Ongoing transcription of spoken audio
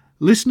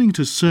Listening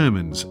to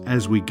sermons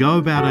as we go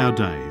about our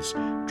days,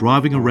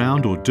 driving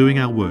around or doing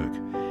our work,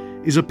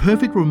 is a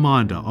perfect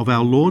reminder of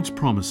our Lord's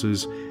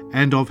promises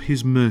and of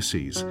His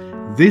mercies.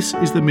 This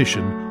is the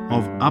mission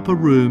of Upper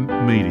Room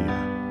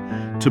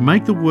Media, to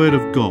make the Word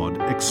of God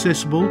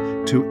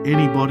accessible to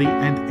anybody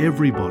and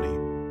everybody.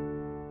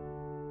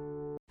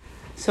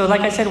 So like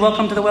I said,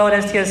 welcome to the Well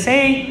at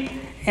STSA.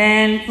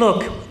 And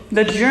look,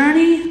 the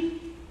journey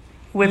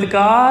with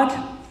God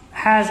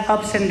has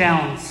ups and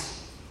downs.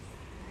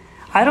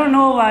 I don't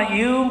know about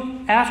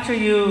you, after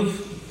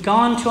you've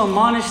gone to a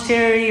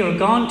monastery or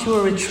gone to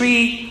a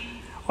retreat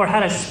or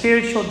had a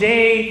spiritual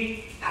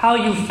day, how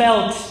you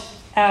felt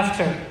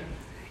after.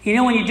 You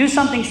know, when you do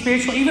something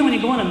spiritual, even when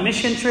you go on a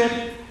mission trip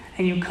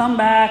and you come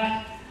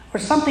back, or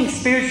something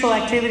spiritual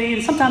activity,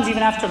 and sometimes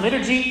even after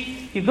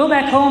liturgy, you go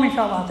back home and you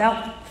felt, wow,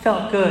 that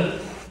felt good.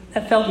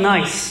 That felt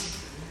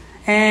nice.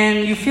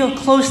 And you feel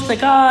close to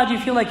God, you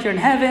feel like you're in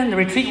heaven, the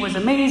retreat was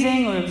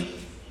amazing.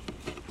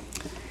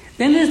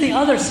 Then there's the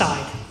other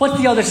side. What's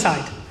the other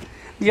side?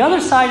 The other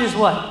side is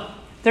what?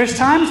 There's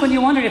times when you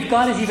wonder if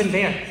God is even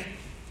there.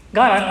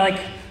 God,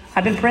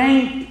 I've been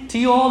praying to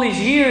you all these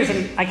years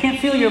and I can't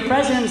feel your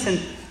presence and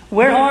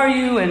where are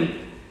you? And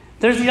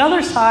there's the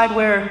other side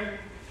where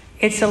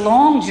it's a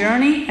long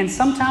journey and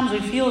sometimes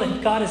we feel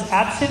that God is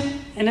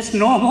absent and it's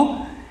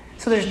normal.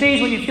 So there's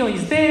days when you feel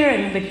He's there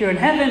and like you're in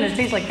heaven. There's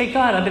days like, hey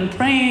God, I've been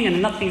praying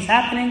and nothing's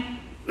happening.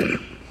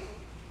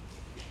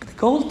 But the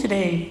goal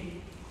today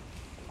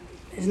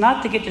is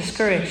not to get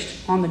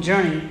discouraged on the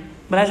journey,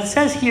 but as it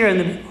says here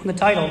on the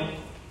title,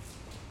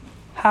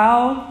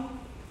 how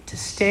to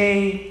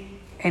stay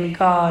in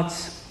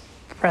God's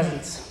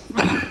presence.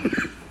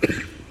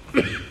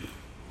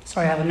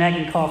 Sorry, I have a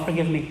nagging cough,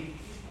 forgive me.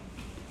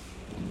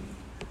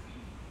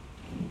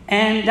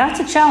 And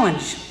that's a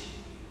challenge,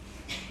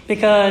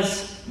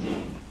 because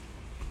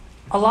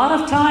a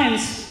lot of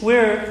times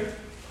we're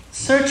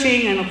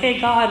searching and, okay,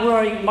 God, where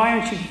are you? Why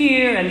aren't you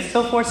here? And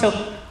so forth.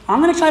 So I'm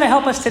going to try to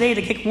help us today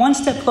to get one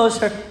step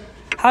closer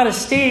how to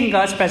stay in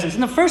God's presence.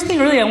 And the first thing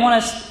really I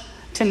want us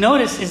to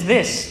notice is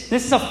this.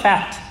 This is a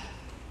fact.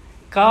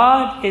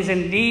 God is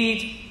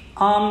indeed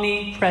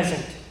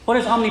omnipresent. What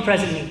does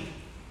omnipresent mean?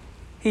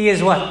 He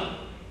is what?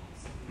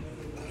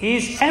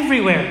 He's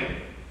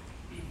everywhere.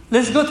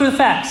 Let's go through the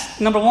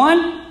facts. Number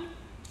one,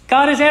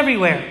 God is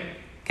everywhere.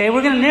 Okay,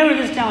 we're going to narrow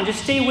this down.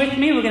 Just stay with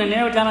me. We're going to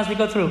narrow it down as we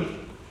go through.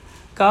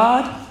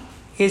 God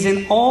is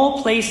in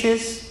all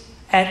places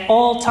at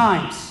all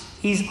times.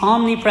 He's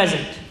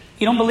omnipresent.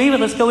 You don't believe it?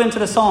 Let's go into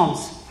the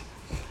Psalms.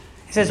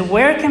 It says,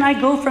 where can I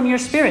go from your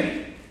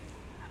spirit?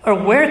 Or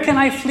where can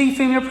I flee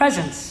from your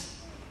presence?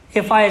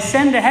 If I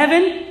ascend to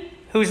heaven,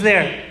 who's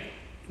there?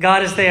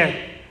 God is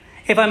there.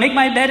 If I make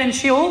my bed in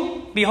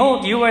Sheol,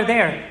 behold, you are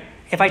there.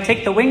 If I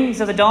take the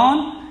wings of the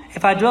dawn,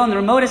 if I dwell in the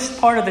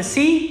remotest part of the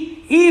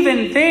sea,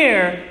 even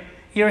there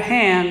your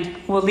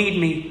hand will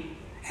lead me,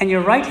 and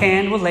your right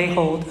hand will lay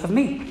hold of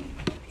me.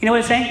 You know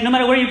what it's saying? No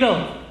matter where you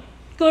go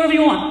wherever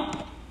you want,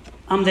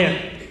 I'm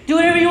there. Do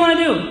whatever you want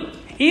to do.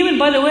 Even,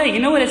 by the way, you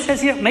know what it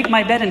says here? Make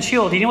my bed in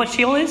Sheol. Do you know what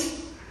Sheol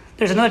is?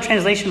 There's another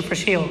translation for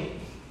Sheol.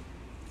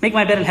 Make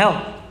my bed in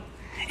hell.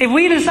 If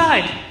we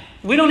decide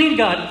we don't need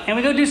God and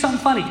we go do something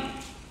funny,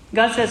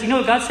 God says, you know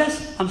what God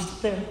says? I'm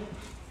still there.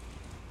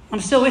 I'm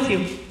still with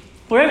you.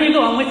 Wherever you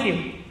go, I'm with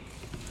you.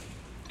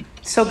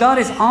 So God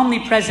is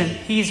omnipresent.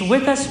 He's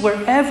with us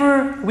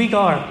wherever we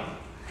are.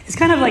 It's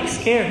kind of like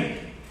scary.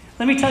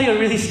 Let me tell you a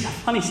really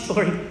funny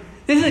story.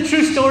 This is a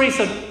true story,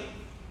 so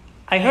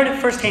I heard it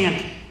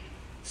firsthand.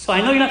 So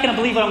I know you're not going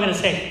to believe what I'm going to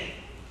say.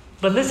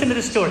 But listen to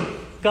the story.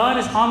 God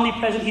is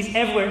omnipresent. He's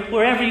everywhere,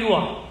 wherever you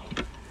are.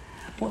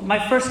 Well,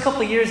 my first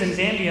couple of years in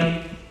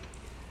Zambia,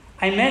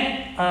 I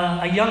met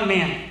a young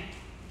man.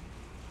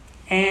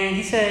 And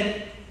he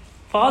said,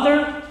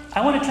 Father,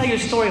 I want to tell you a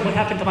story of what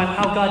happened to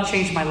how God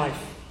changed my life.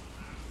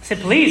 I said,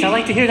 please, I'd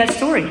like to hear that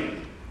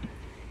story.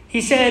 He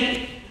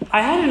said,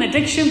 I had an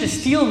addiction to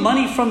steal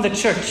money from the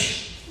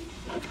church.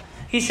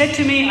 He said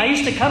to me, I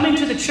used to come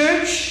into the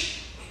church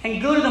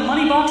and go to the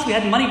money box. We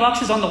had money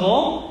boxes on the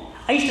wall.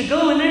 I used to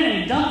go in there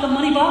and dump the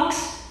money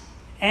box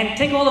and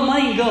take all the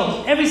money and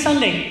go every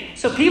Sunday.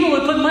 So people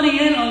would put money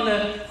in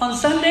on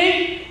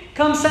Sunday.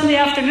 Come Sunday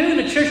afternoon,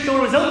 the church door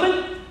was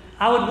open.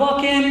 I would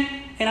walk in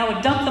and I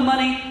would dump the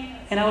money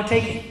and I would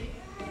take it.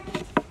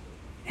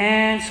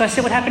 And so I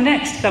said, what happened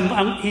next?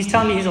 He's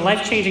telling me he's a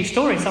life-changing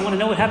story, so I want to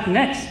know what happened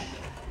next.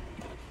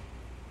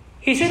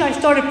 He said, I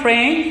started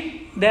praying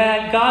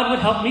that God would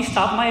help me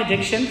stop my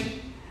addiction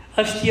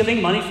of stealing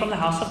money from the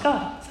house of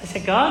God. So I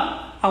said,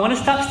 God, I want to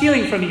stop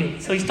stealing from you.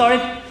 So he started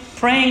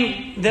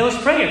praying those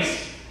prayers.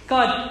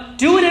 God,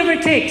 do whatever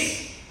it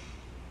takes,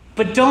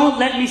 but don't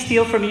let me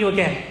steal from you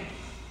again.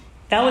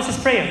 That was his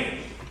prayer.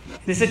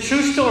 This is a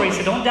true story,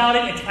 so don't doubt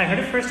it. I heard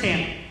it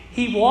firsthand.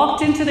 He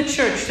walked into the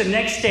church the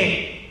next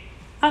day.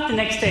 Not the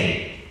next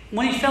day.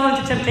 When he fell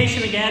into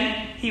temptation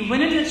again, he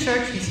went into the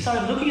church, he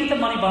started looking at the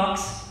money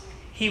box.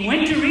 He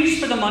went to reach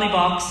for the money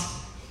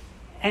box,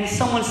 and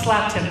someone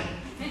slapped him.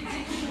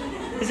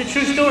 It's a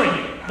true story,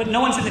 but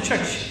no one's in the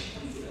church.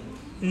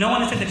 No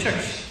one is in the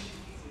church.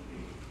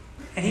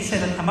 And he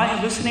said, am I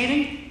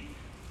hallucinating?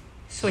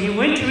 So he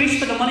went to reach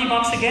for the money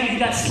box again. He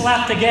got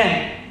slapped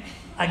again.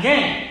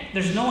 Again,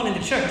 there's no one in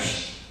the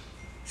church.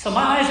 So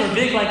my eyes were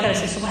big like that. I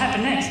said, so what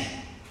happened next?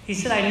 He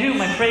said, I knew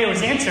my prayer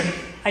was answered.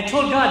 I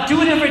told God, do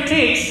whatever it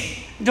takes.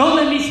 Don't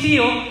let me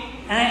steal.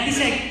 And he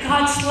said,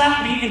 God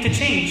slapped me into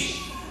change.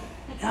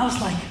 And I was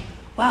like,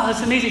 wow, that's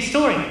an amazing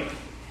story.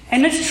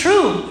 And it's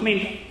true. I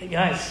mean,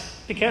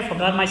 guys, be careful.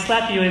 God might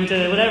slap you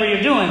into whatever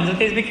you're doing.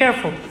 Okay, be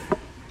careful.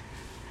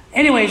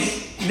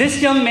 Anyways,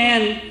 this young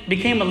man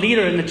became a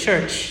leader in the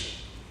church.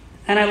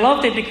 And I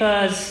loved it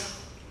because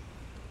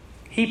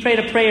he prayed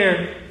a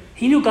prayer.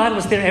 He knew God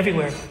was there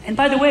everywhere. And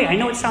by the way, I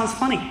know it sounds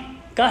funny.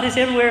 God is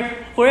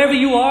everywhere. Wherever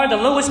you are, the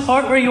lowest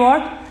part where you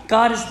are,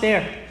 God is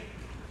there.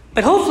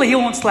 But hopefully he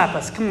won't slap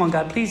us. Come on,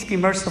 God, please be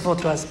merciful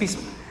to us.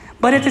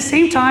 But at the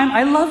same time,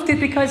 I loved it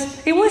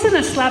because it wasn't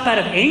a slap out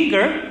of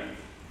anger.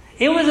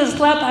 It was a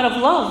slap out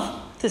of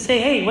love to say,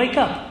 hey, wake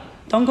up.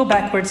 Don't go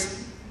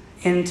backwards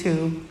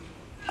into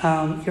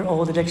your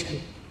old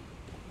addiction.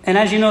 And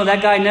as you know,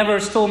 that guy never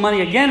stole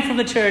money again from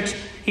the church.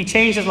 He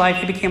changed his life.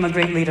 He became a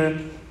great leader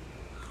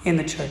in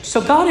the church.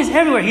 So God is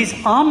everywhere. He's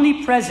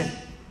omnipresent.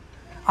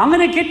 I'm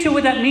going to get to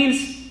what that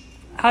means,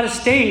 how to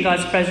stay in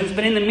God's presence.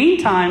 But in the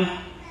meantime,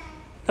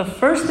 the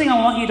first thing I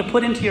want you to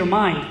put into your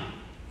mind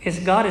is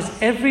God is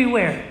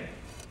everywhere.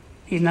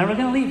 He's never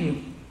going to leave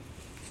you.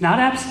 He's not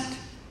absent.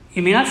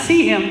 You may not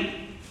see him,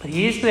 but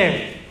he is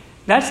there.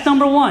 That's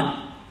number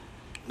one.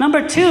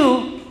 Number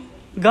two,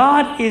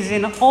 God is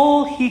in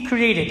all he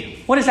created.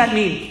 What does that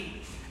mean?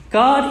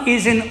 God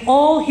is in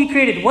all he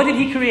created. What did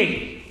he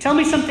create? Tell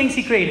me some things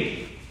he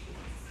created.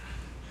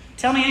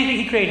 Tell me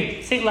anything he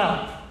created. Say it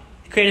loud.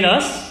 He created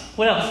us.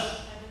 What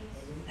else?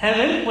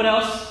 Heaven. What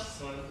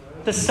else?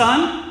 The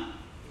sun.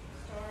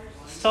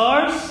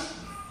 Stars.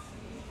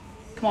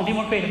 Come on, be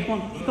more creative.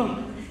 Come on, keep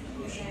going.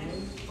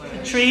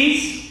 The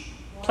trees,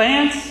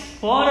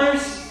 plants,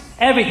 waters,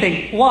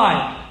 everything.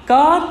 Why?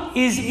 God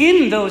is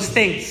in those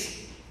things.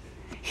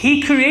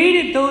 He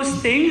created those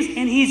things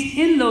and he's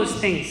in those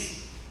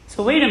things.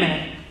 So wait a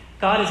minute.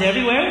 God is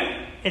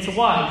everywhere. It's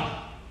wide.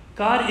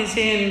 God is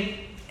in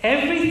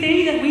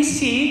everything that we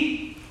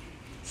see.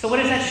 So what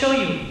does that show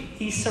you?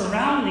 He's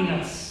surrounding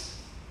us.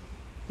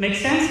 Make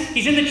sense?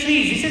 He's in the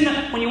trees.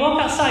 When you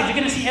walk outside, you're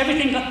going to see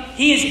everything.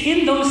 He is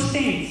in those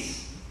things.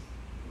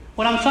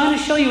 What I'm trying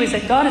to show you is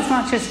that God is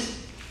not just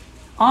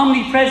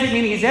omnipresent,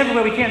 meaning he's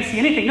everywhere, we can't see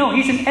anything. No,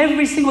 he's in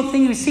every single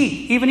thing we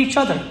see, even each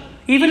other,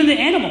 even in the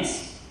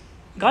animals.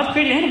 God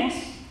created animals,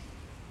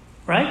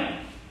 right?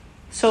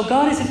 So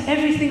God is in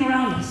everything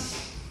around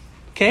us.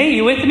 Okay,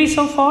 you with me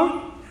so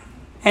far?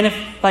 And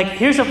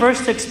here's a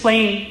verse to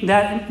explain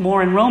that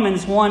more in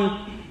Romans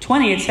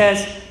 1:20. It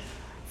says,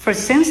 for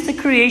since the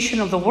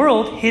creation of the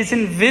world, his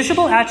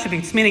invisible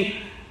attributes, meaning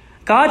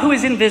God who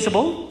is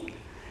invisible,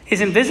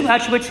 his invisible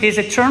attributes, his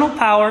eternal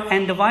power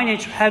and divine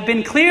nature have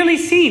been clearly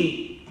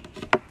seen,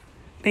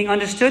 being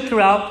understood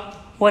throughout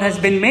what has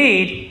been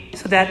made,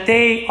 so that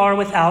they are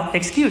without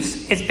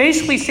excuse. It's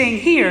basically saying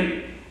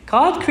here,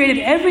 God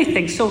created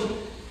everything. So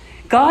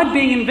God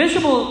being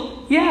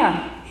invisible,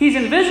 yeah, he's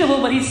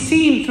invisible, but he's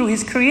seen through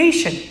his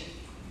creation.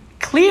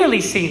 Clearly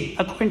seen,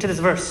 according to this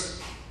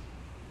verse.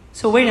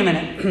 So wait a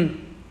minute.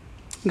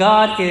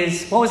 God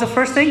is, what was the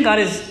first thing? God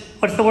is,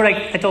 what's the word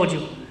I told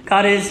you?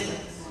 God is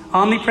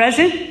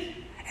omnipresent,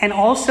 and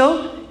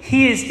also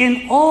he is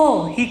in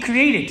all he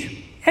created.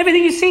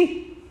 Everything you see.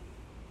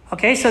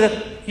 Okay, so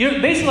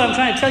basically what I'm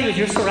trying to tell you is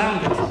you're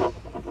surrounded.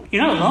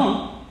 You're not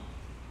alone.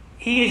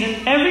 He is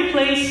in every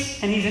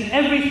place and he's in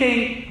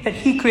everything that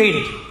he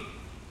created.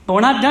 But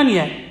we're not done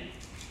yet.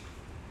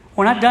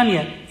 We're not done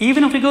yet.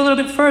 Even if we go a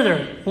little bit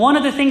further, one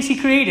of the things he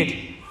created,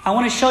 I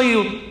want to show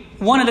you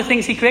one of the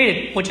things he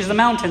created, which is the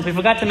mountains. We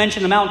forgot to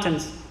mention the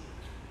mountains.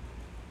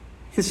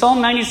 In Psalm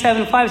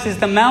 97:5 it says,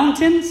 the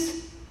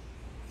mountains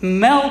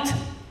melt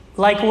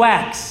like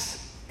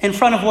wax in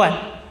front of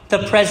what?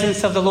 The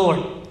presence of the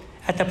Lord.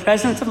 At the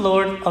presence of the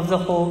Lord of the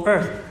whole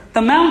earth.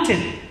 The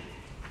mountain.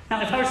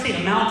 Now, if I were to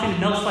say a mountain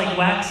melts like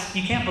wax,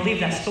 you can't believe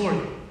that story.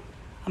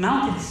 A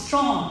mountain is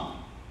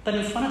strong, but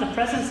in front of the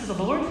presence of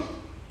the Lord,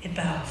 it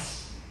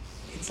bows.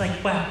 It's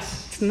like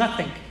wax. It's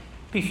nothing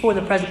before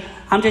the presence.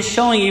 I'm just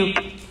showing you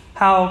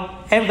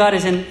how God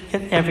is in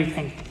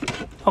everything.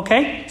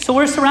 Okay? So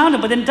we're surrounded,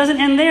 but then it doesn't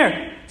end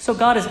there. So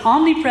God is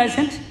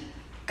omnipresent.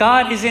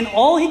 God is in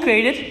all he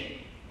created,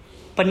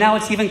 but now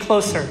it's even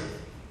closer.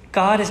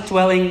 God is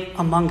dwelling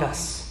among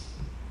us.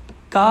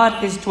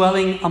 God is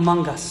dwelling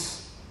among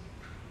us.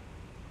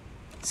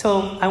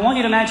 So I want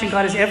you to imagine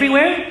God is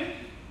everywhere.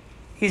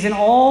 He's in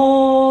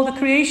all the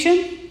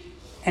creation.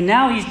 And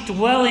now he's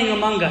dwelling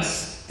among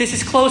us. This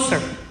is closer.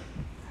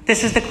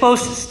 This is the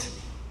closest.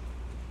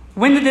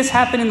 When did this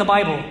happen in the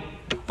Bible?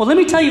 Well, let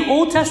me tell you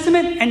Old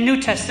Testament and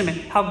New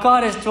Testament, how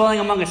God is dwelling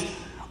among us.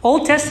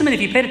 Old Testament, if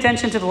you paid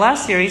attention to the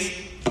last series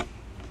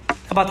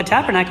about the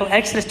tabernacle,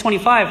 Exodus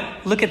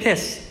 25, look at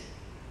this.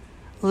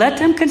 Let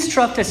them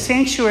construct a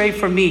sanctuary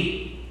for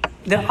me,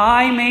 that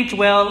I may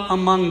dwell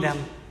among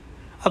them.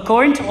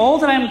 According to all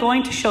that I am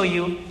going to show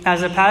you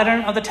as a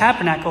pattern of the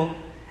tabernacle,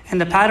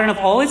 and the pattern of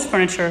all its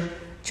furniture,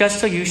 just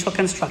so you shall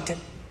construct it.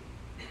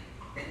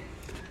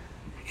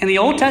 In the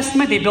Old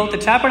Testament, they built the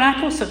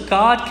tabernacle so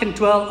God can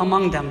dwell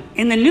among them.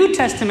 In the New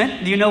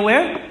Testament, do you know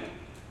where?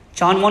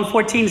 John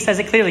 1:14 says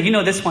it clearly. You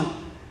know this one.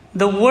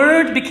 The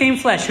Word became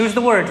flesh. Who's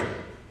the Word?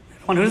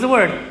 Who's the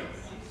Word?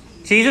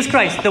 Jesus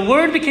Christ. The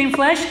Word became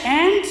flesh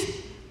and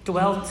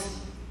dwelt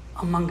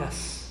among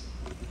us.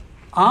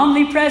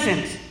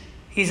 Omnipresent.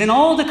 He's in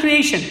all the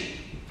creation,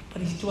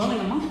 but He's dwelling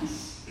among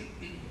us.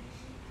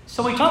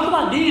 So we talk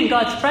about being in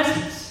God's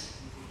presence.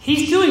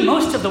 He's doing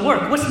most of the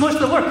work. What's most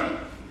of the work?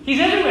 He's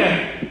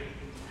everywhere.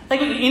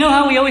 Like, you know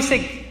how we always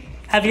say,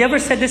 have you ever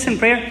said this in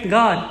prayer?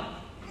 God,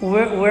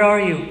 where are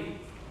you?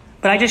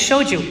 But I just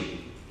showed you.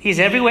 He's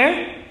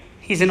everywhere.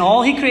 He's in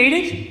all He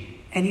created.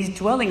 And He's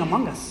dwelling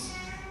among us.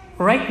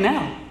 Right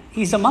now,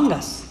 He's among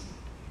us.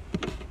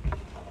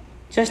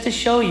 Just to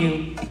show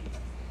you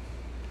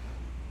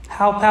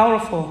how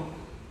powerful,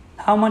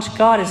 how much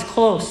God is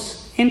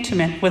close,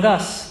 intimate with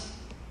us.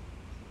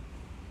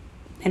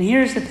 And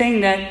here's the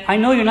thing that I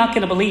know you're not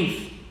going to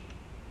believe.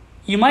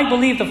 You might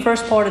believe the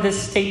first part of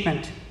this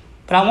statement,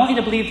 but I want you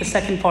to believe the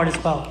second part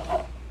as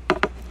well.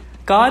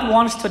 God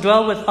wants to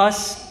dwell with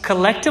us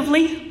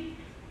collectively,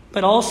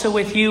 but also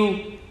with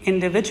you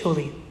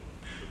individually.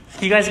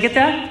 Do you guys get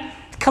that?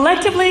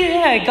 Collectively,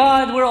 yeah,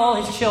 God, we're all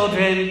His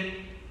children.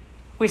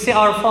 We say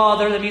our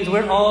Father, that means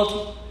we're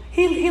all,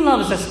 He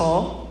loves us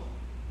all.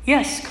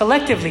 Yes,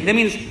 collectively. That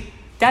means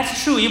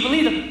that's true. You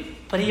believe it.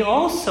 But He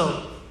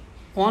also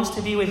wants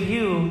to be with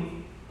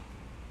you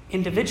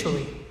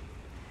individually.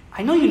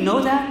 I know you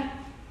know that,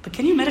 but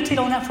can you meditate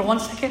on that for 1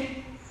 second?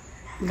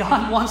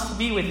 God wants to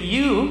be with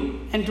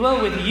you and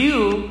dwell with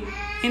you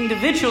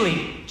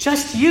individually.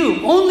 Just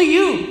you. Only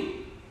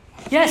you.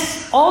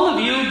 Yes, all of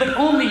you, but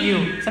only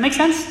you. Does that make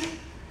sense?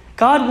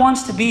 God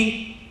wants to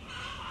be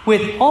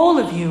with all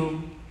of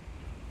you,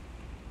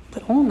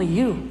 but only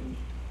you.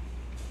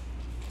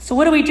 So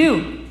what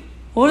do?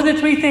 What are the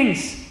three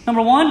things?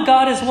 Number one,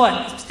 God is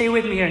what? Stay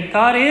with me here.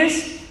 God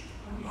is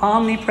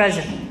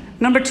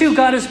omnipresent. Number two,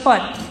 God is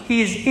what?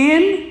 He is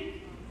in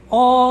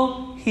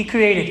all He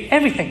created.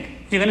 Everything.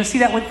 You're going to see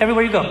that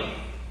everywhere you go.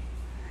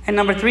 And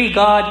number three,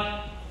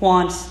 God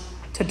wants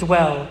to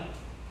dwell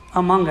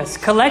among us.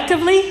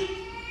 Collectively,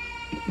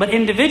 but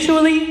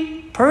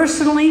individually,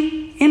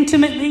 personally,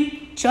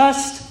 intimately,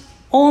 just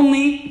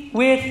only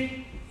with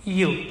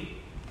you.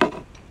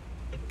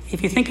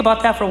 If you think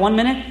about that for 1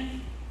 minute,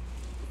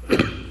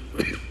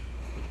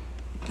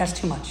 that's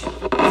too much.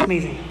 It's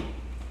amazing.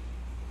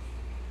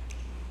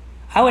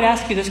 I would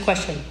ask you this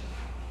question.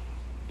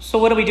 So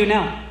what do we do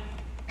now?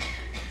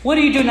 What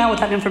do you do now with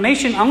that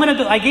information?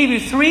 I gave you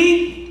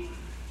 3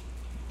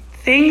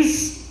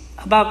 things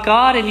about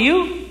God and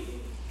you.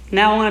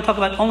 Now I want to talk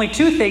about only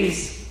 2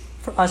 things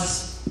for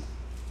us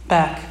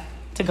back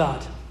to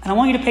God. And I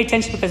want you to pay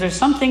attention because there's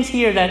some things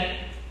here that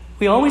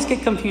we always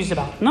get confused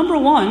about. Number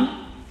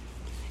one,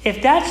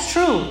 if that's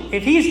true,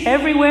 if He's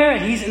everywhere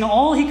and He's in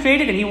all He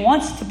created and He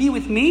wants to be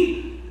with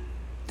me,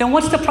 then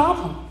what's the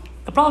problem?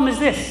 The problem is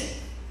this.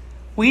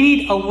 We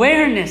need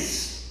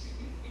awareness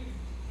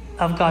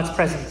of God's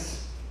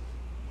presence.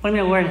 What do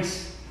you mean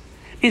awareness?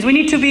 It means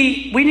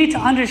we need to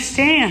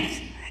understand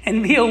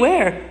and be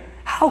aware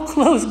how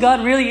close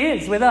God really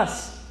is with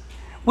us.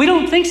 We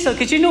don't think so,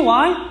 because you know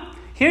why?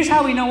 Here's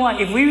how we know why.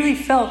 If we really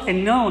felt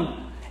and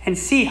known and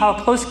see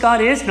how close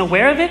God is and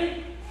aware of it,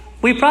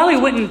 we probably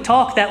wouldn't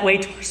talk that way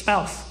to our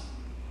spouse.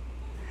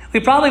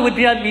 We probably would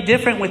be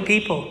different with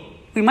people.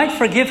 We might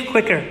forgive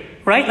quicker,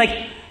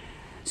 right?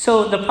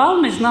 So the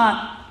problem is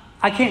not,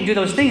 I can't do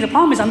those things. The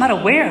problem is I'm not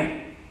aware.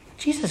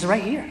 Jesus is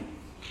right here.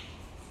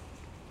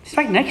 He's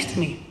right next to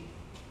me.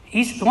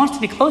 He wants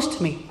to be close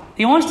to me.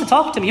 He wants to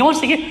talk to me. He wants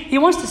to hear. He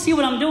wants to see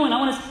what I'm doing.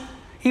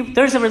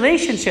 There's a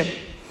relationship.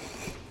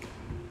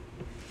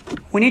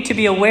 We need to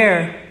be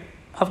aware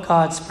of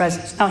God's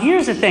presence. Now,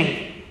 here's the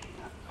thing.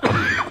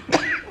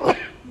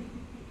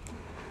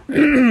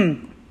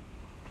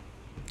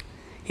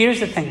 Here's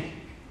the thing.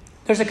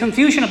 There's a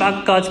confusion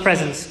about God's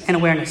presence and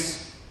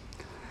awareness.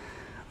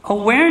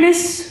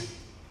 Awareness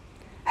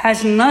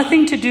has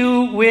nothing to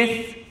do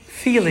with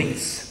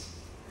feelings.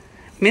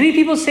 Many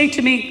people say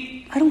to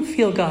me, I don't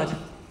feel God.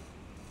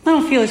 I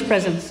don't feel His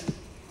presence.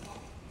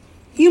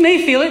 You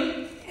may feel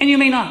it, and you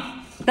may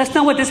not. That's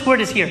not what this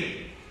word is here.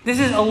 This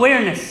is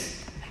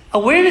awareness.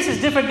 Awareness is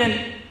different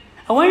than...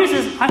 Awareness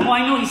is,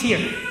 I know He's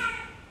here.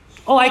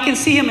 Oh, I can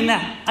see Him in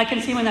that. I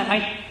can see Him in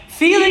that.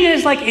 Feeling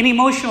is like an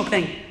emotional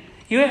thing.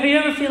 You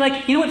ever feel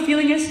like... You know what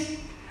feeling is?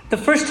 The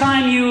first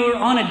time you were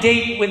on a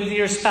date with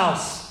your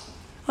spouse.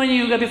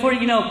 Before,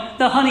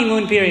 the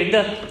honeymoon period,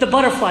 the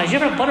butterflies. You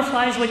ever have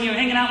butterflies when you're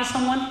hanging out with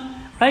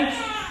someone? Right?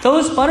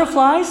 Those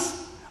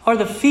butterflies are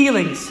the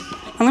feelings.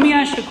 And let me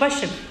ask you a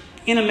question.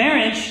 In a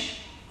marriage,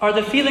 are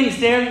the feelings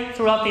there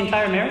throughout the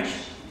entire marriage?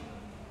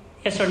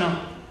 Yes or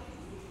no?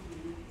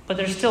 But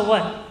there's still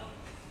what?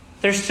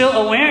 There's still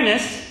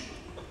awareness.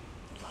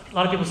 A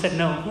lot of people said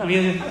no. We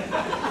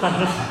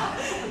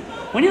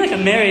need like a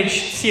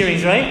marriage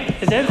series, right?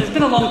 There's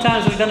been a long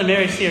time since we've done a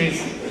marriage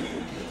series.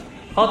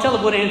 I'll tell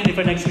Buddha Anthony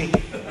for next week.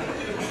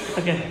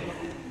 Okay.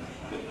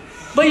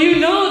 But you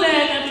know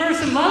that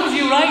person loves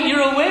you, right?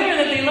 You're aware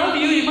that they love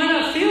you. You might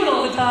not feel it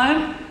all the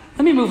time.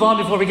 Let me move on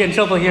before we get in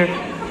trouble here.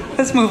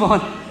 Let's move on.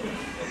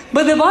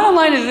 But the bottom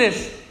line is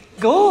this.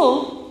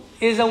 Goal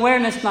is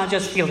awareness, not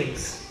just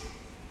feelings.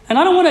 And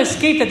I don't want to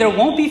escape that there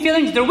won't be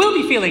feelings. There will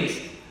be feelings.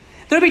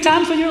 There'll be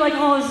times when you're like,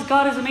 oh,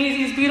 God is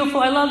amazing. He's beautiful.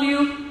 I love you.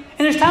 And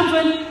there's times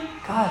when,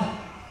 God,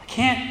 I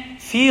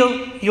can't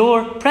feel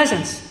your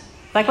presence.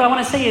 Like what I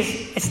want to say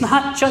is, it's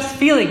not just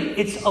feeling.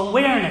 It's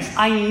awareness.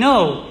 I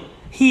know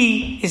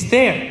He is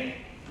there.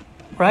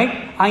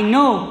 Right? I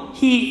know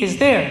He is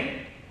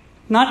there.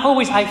 Not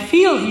always I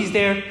feel He's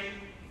there,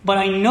 but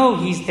I know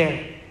He's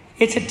there.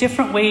 It's a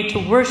different way to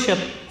worship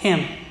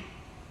Him.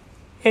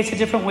 It's a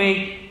different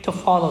way to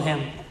follow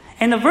Him.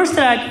 And the verse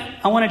that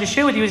I wanted to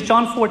share with you is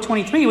John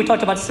 4:23. We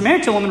talked about the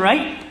Samaritan woman,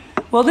 right?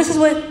 Well, this is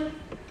what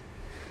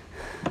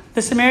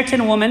the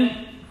Samaritan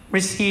woman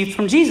received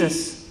from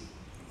Jesus.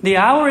 The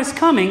hour is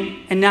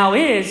coming, and now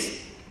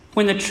is,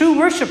 when the true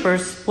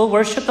worshipers will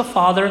worship the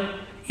Father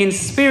in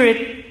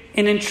spirit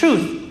and in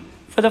truth.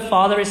 For the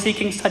Father is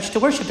seeking such to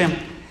worship Him.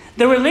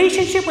 The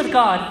relationship with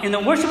God and the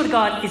worship with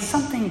God is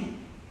something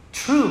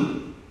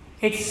true.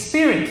 It's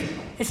spirit.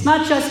 It's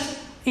not just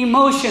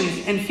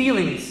emotions and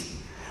feelings.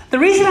 The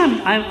reason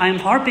I'm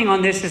harping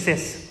on this is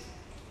this.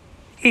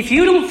 If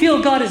you don't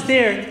feel God is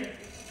there,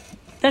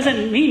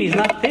 doesn't mean He's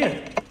not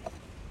there.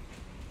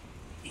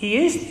 He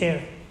is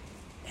there.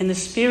 In the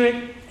spirit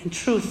and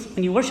truth,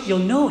 when you worship, you'll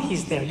know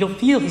He's there. You'll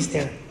feel He's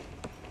there.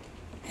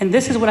 And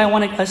this is what I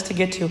wanted us to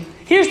get to.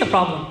 Here's the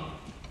problem.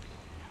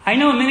 I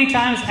know many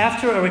times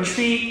after a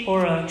retreat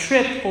or a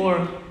trip,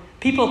 or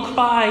people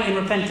cry in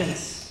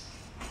repentance.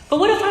 But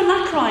what if I'm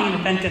not crying in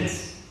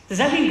repentance? Does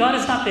that mean God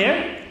is not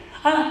there?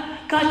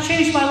 God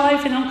changed my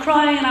life and I'm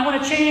crying and I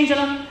want to change.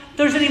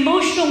 There's an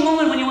emotional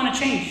moment when you want to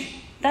change.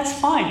 That's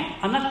fine.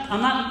 I'm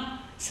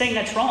not saying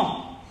that's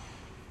wrong.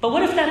 But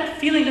what if that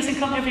feeling doesn't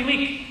come every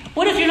week?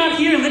 What if you're not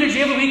here in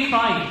liturgy every week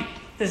crying?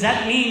 Does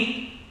that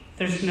mean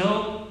does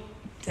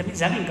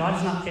that mean God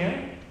is not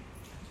there?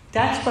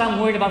 That's what I'm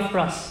worried about for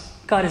us.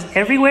 God is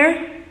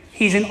everywhere.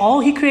 He's in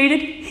all He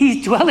created.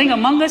 He's dwelling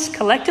among us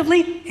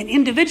collectively and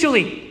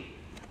individually.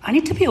 I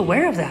need to be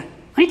aware of that.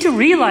 I need to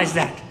realize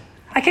that.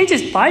 I can't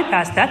just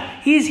bypass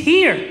that. He's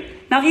here.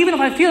 Now, even if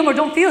I feel Him or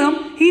don't feel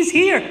Him, He's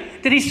here.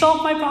 Did He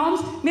solve my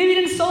problems? Maybe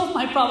He didn't solve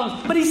my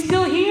problems, but He's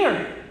still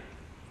here.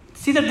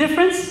 See the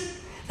difference?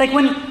 Like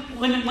when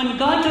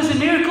God does a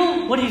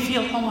miracle, what do you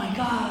feel? Oh my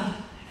God.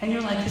 And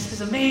you're like, this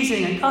is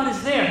amazing, and God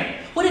is there.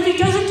 What if He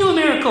doesn't do a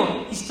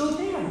miracle? He's still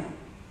there.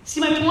 See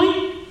my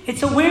point?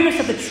 It's awareness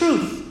of the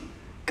truth.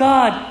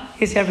 God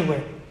is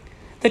everywhere.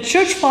 The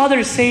church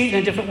fathers say it in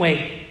a different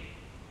way.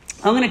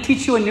 I'm going to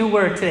teach you a new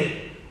word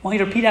today. I want you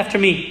to repeat after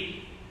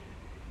me.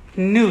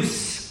 Nous.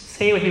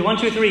 Say it with me. 1,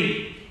 2,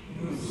 3.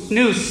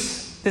 Nous.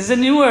 This is a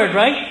new word,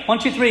 right? 1,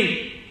 2,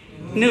 3.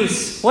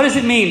 Nous. What does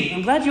it mean?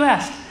 I'm glad you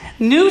asked.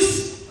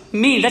 Nous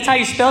means, that's how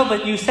you spell it,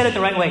 but you said it the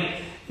right way.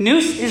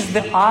 Nous is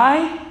the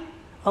eye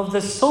of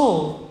the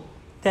soul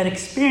that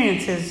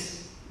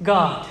experiences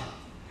God.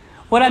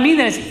 What I mean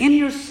that is in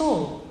your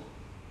soul,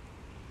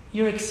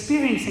 you're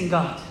experiencing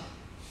God.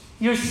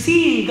 You're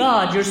seeing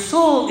God. Your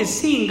soul is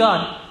seeing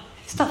God.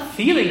 It's not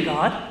feeling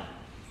God.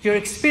 You're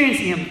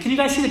experiencing Him. Can you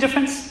guys see the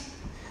difference?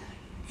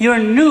 Your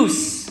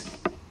nous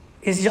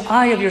is the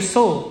eye of your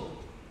soul.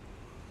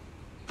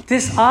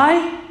 This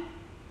eye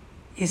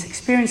is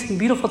experiencing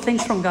beautiful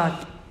things from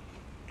God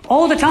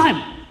all the time.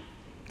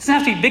 It doesn't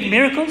have to be big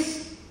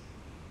miracles.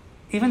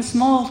 Even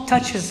small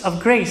touches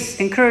of grace,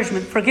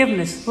 encouragement,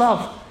 forgiveness,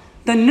 love.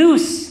 The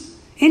nous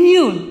in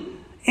you,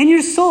 in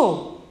your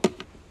soul,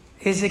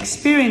 is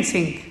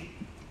experiencing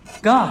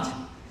God.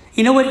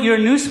 You know what your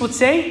nous would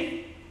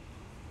say?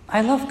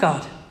 I love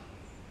God.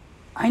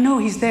 I know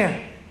He's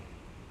there.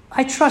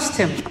 I trust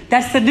Him.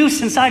 That's the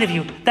nous inside of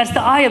you. That's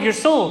the eye of your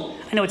soul.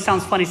 I know it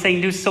sounds funny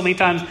saying nous so many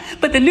times,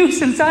 but the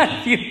nous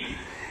inside of you.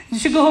 You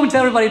should go home and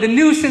tell everybody, the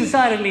nous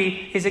inside of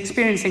me is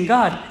experiencing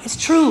God. It's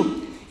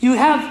true.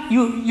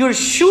 You're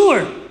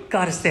sure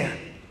God is there.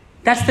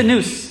 That's the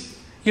nous.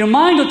 Your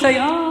mind will tell you,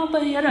 oh,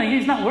 but I don't know,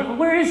 He's not.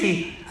 Where is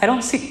He? I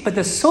don't see. But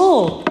the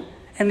soul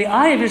and the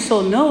eye of your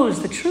soul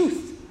knows the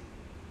truth.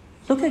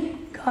 Look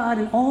at God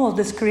in all of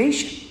this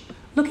creation.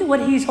 Look at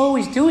what He's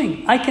always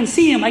doing. I can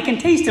see Him. I can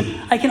taste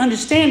Him. I can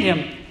understand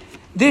Him.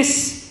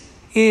 This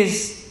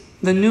is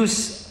the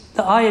nous,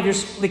 the eye of your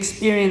soul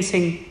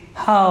experiencing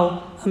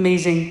how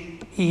amazing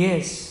He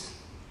is.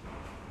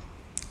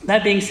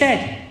 That being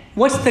said,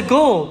 what's the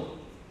goal?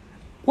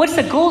 What's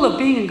the goal of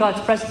being in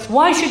God's presence?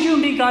 Why should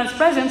you be in God's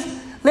presence?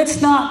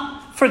 Let's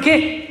not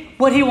forget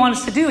what He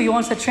wants to do. He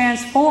wants to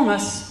transform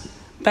us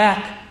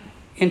back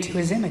into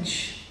His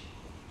image.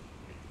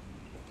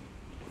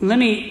 Let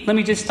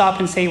me just stop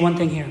and say one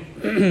thing here.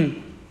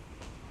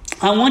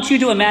 I want you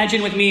to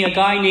imagine with me a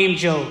guy named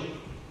Joe.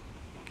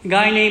 A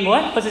guy named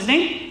what? What's his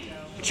name?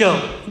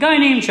 Joe. A guy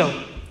named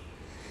Joe.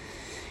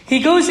 He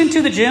goes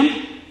into the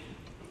gym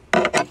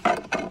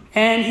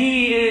and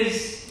he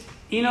is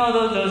You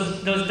know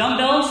those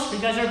dumbbells? You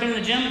guys ever been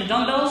in the gym? The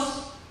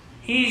dumbbells?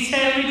 He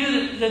said we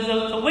do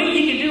the weight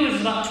he can do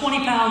is about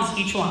 20 pounds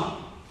each one.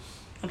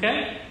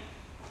 Okay?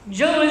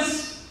 Joe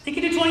he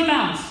can do 20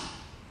 pounds.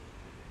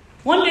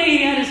 One day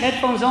he had his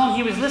headphones on.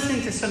 He was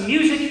listening to some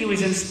music. He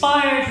was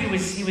inspired.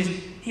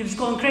 He was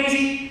going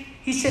crazy.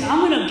 He said,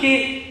 I'm going to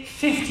get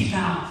 50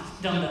 pounds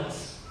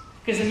dumbbells.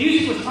 Because the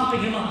music was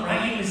pumping him up,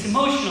 right? He was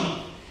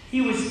emotional.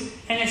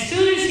 And as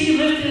soon as he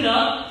lifted it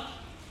up,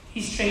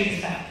 he straightened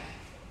his back.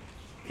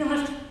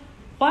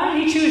 Why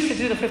did he choose to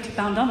do the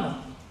 50-pound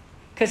dumbbell?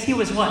 Because he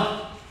was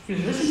what? He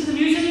was listening to the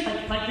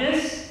music like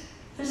this.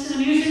 Listen to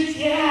the music.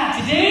 Yeah,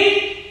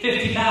 today,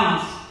 50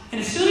 pounds.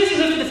 And as soon as he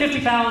lifted the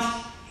 50 pounds,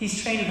 he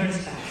straightened and hurt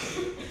his back.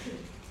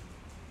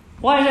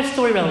 Why is that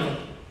story relevant?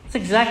 It's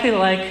exactly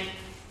like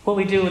what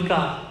we do with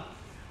God.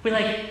 We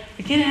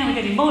get in, we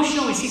get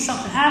emotional, we see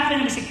something happen,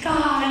 and we say,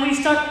 God, and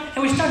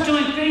we start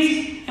doing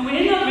crazy, and we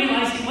end up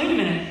realizing, wait a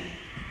minute,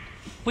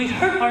 we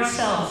hurt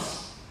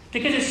ourselves.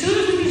 Because as soon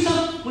as we do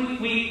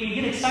something, we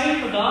get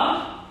excited for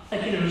God,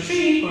 like in a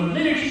retreat, or a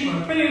liturgy, or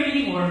a prayer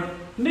meeting, or a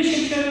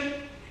mission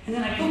trip, and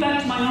then I go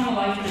back to my normal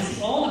life and I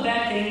see all the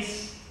bad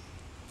things.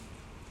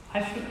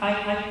 I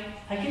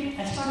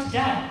start to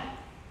doubt.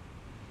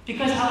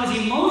 Because I was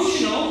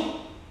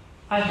emotional,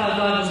 I thought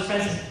God was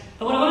present.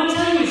 But what I want to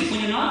tell you is, when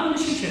you're not on a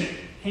mission trip,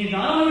 and you're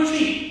not on a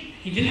retreat,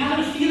 you didn't have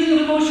a feeling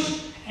of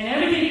emotion, and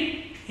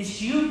everything,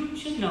 is you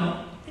should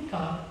know that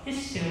God is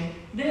still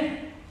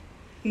there.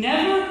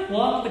 Never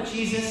walk with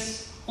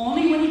Jesus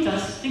only when He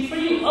does something for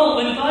you. Oh,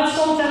 when God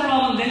solves that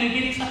problem, then you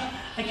get excited.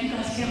 Like, you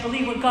guys can't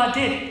believe what God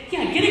did.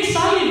 Yeah, get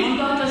excited when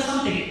God does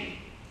something.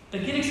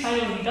 But get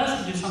excited when He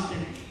doesn't do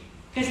something.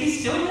 Because He's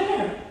still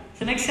there. Does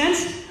that make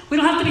sense? We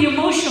don't have to be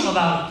emotional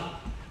about it.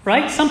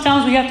 Right?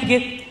 Sometimes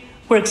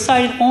we're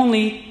excited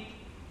only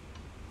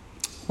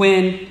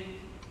when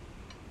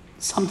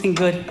something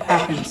good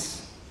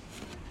happens.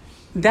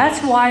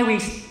 That's why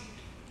we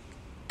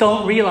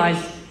don't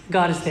realize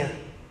God is there.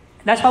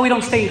 That's why we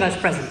don't stay in God's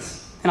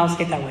presence. And I'll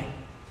say it that way.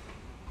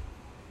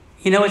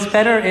 You know, it's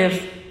better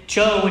if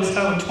Joe would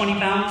start with 20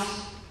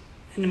 pounds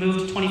and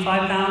move to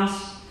 25 pounds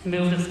and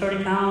move to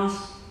 30 pounds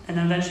and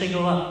then eventually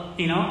go up.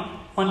 You know,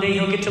 one day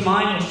he'll get to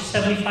mine, which is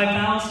 75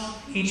 pounds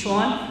each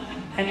one.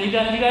 And you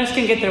guys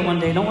can get there one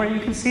day. Don't worry,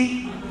 you can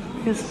see.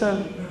 I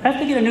have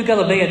to get a new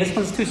Galilea. This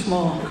one's too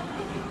small.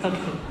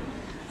 Okay.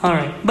 All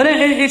right. But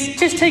it's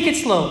just take it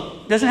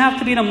slow. It doesn't have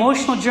to be an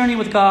emotional journey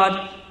with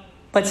God,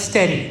 but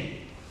steady.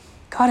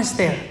 God is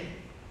there.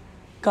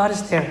 God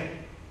is there.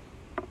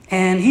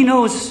 And He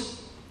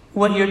knows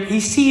He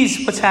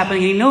sees what's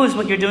happening. He knows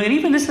what you're doing. And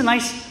even this is a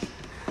nice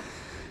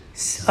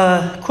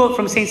quote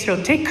from St.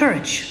 Cyril. Take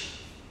courage.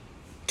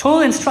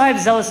 Toil and strive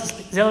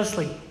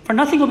zealously, for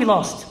nothing will be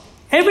lost.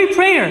 Every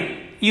prayer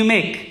you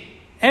make,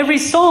 every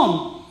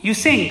psalm you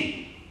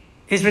sing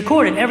is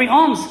recorded. Every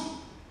alms,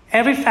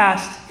 every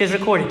fast is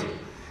recorded.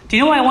 Do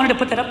you know why I wanted to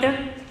put that up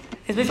there?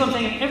 It's basically what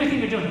I'm saying. Everything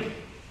you're doing.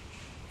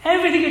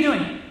 Everything you're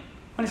doing.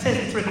 When it says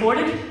it's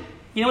recorded,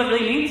 you know what it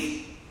really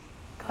means?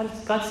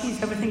 God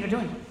sees everything you're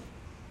doing.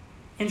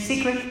 In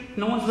secret,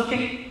 no one's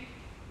looking.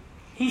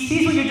 He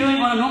sees what you're doing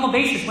on a normal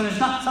basis when there's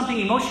not something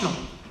emotional.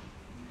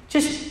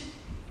 Just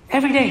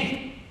every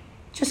day,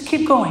 just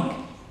keep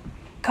going.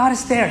 God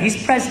is there.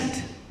 He's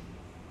present.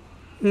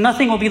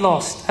 Nothing will be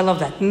lost. I love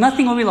that.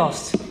 Nothing will be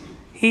lost.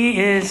 He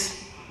is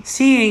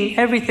seeing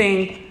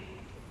everything.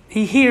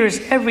 He hears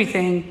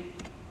everything.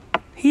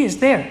 He is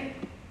there.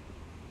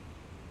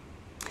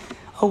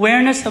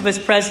 Awareness of His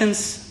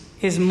presence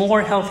is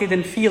more healthy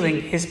than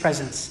feeling His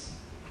presence.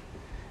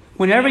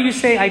 Whenever you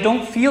say, I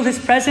don't feel His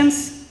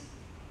presence,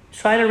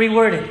 try to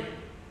reword it.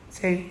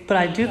 Say, but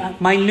I do.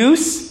 My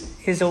nous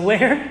is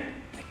aware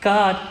that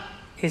God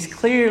is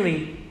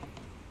clearly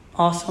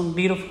awesome,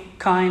 beautiful,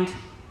 kind.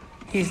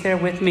 He's there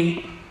with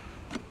me.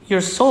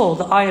 Your soul,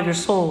 the eye of your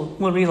soul,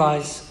 will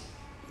realize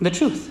the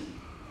truth.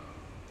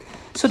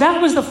 So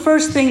that was the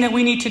first thing that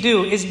we need to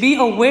do, is be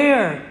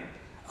aware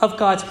of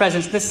God's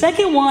presence. The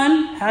second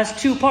one has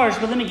two parts,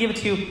 but let me give it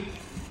to you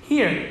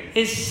here,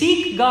 is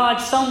seek God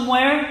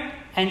somewhere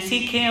and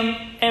seek Him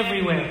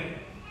everywhere.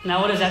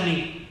 Now, what does that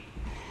mean?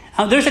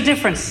 There's a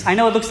difference. I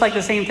know it looks like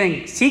the same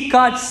thing. Seek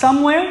God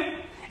somewhere,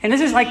 and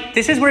this is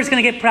where it's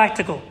going to get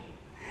practical.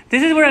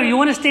 This is where, if you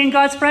want to stay in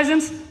God's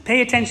presence,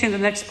 pay attention to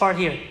the next part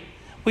here.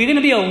 We're going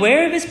to be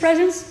aware of His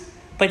presence,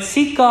 but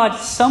seek God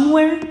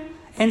somewhere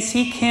and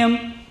seek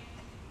Him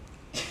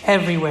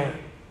everywhere.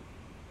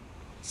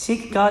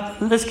 Seek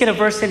God. Let's get a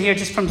verse in here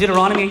just from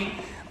Deuteronomy.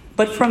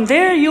 But from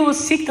there you will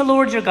seek the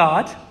Lord your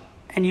God,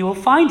 and you will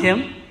find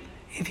Him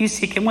if you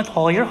seek Him with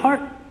all your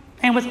heart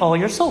and with all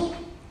your soul.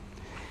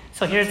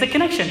 So here's the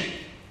connection.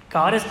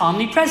 God is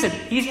omnipresent.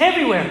 He's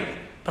everywhere,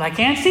 but I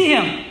can't see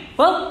Him.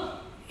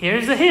 Well,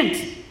 here's the hint.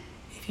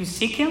 If you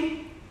seek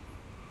Him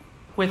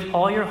with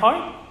all your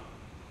heart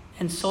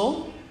and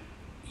soul,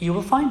 you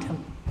will find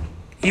Him.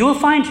 You will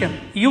find Him.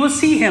 You will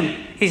see Him.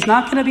 He's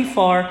not going to be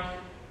far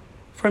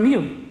from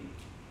you.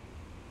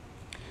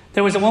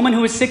 There was a woman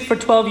who was sick for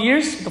 12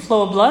 years, the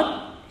flow of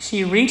blood.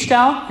 She reached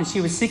out and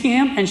she was seeking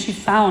him and she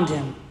found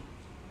him.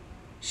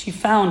 She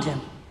found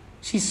him.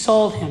 She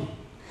sought him.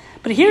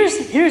 But here's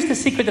the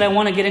secret that I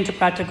want to get into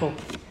practical.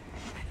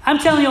 I'm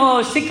telling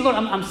you, seek the Lord.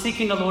 I'm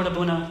seeking the Lord,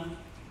 Abuna.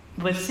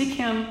 But seek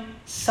him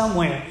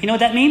somewhere. You know what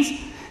that means?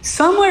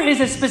 Somewhere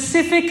is a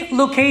specific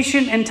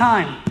location and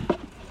time.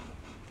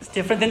 It's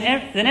different than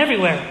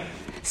everywhere.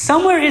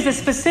 Somewhere is a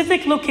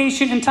specific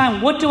location and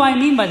time. What do I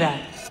mean by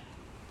that?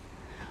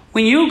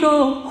 When you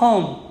go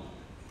home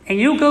and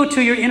you go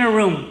to your inner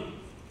room,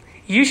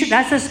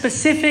 that's a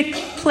specific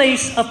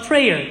place of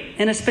prayer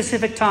in a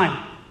specific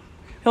time.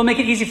 It'll make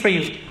it easy for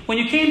you. When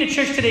you came to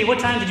church today, what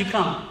time did you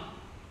come?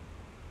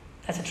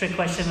 That's a trick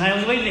question. I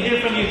was waiting to hear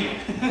from you.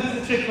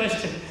 That's a trick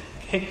question.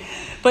 Okay.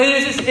 But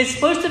it's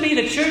supposed to be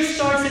the church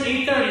starts at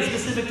 8:30, a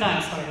specific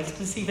time. Sorry, let's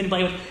see if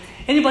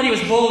anybody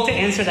was bold to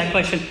answer that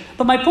question.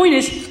 But my point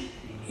is,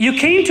 you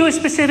came to a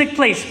specific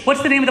place.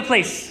 What's the name of the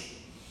place?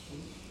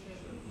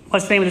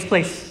 What's the name of this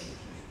place?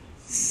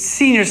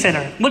 Senior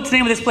Center. What's the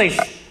name of this place?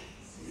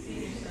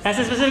 That's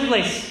a specific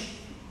place.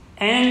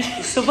 And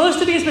it's supposed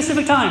to be a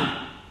specific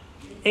time.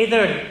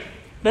 8:30.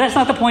 But that's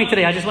not the point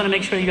today. I just want to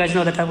make sure you guys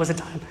know that was a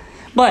time.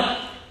 But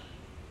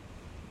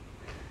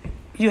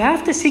you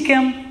have to seek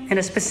him in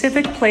a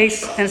specific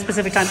place and a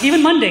specific time.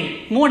 Even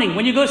Monday morning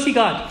when you go see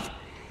God.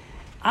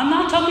 I'm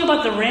not talking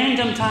about the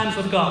random times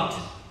with God.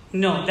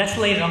 No, that's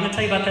later. I'm going to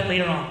tell you about that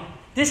later on.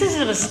 This is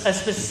a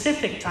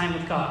specific time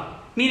with God.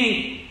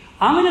 Meaning,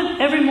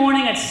 every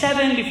morning at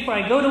 7 before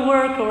I go to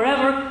work or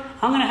wherever,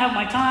 I'm going to have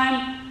my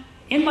time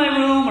in my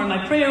room or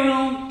my prayer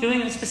room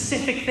doing a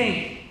specific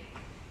thing.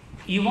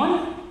 You want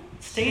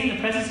to stay in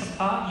the presence of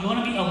God? You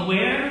want to be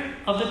aware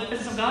of the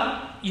presence of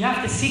God? You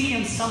have to seek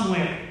him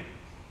somewhere.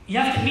 You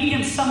have to meet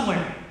him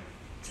somewhere.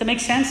 Does that make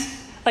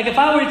sense? Like if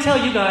I were to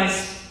tell you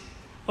guys,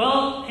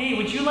 well, hey,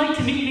 would you like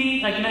to meet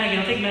me? Like Maggie,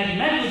 I'll take Maggie.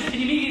 Maggie, can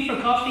you meet me for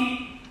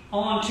coffee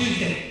on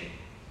Tuesday?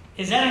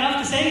 Is that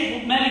enough to say?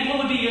 Well, Maggie, what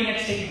would be your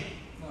next statement?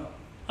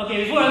 No.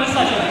 Okay, before I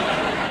start,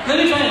 let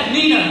me try it.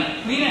 Nina,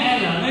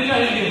 Hannah. Let me try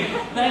it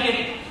again.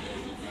 Maggie,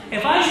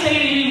 if I say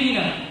to you,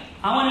 Nina,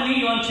 I want to meet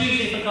you on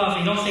Tuesday for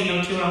coffee. Don't say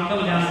no to her. I'm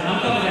coming down there.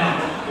 I'm coming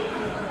down.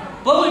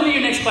 What would be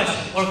your next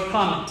question or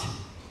comment?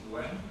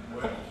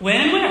 When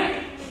and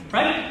where?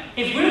 Right?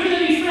 If we're going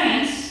to be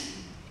friends,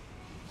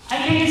 I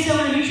can't just say I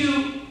want to meet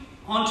you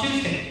on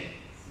Tuesday.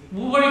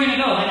 Where are you going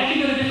to go? Like, I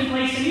can go to a different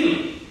place than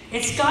you.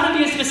 It's got to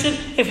be a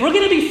specific... If we're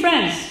going to be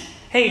friends,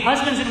 hey,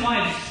 husbands and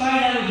wives, try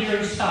that with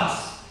your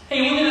spouse.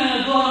 Hey, we're going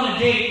to go out on a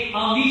date.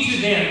 I'll meet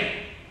you there.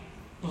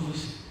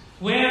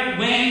 Where,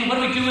 when, what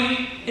are we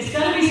doing? It's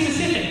got to be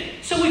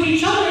specific. So with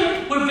each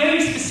other, we're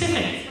very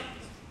specific.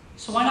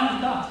 So why not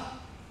with God?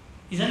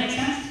 Does that make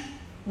sense?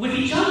 With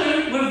each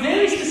other, we're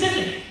very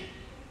specific.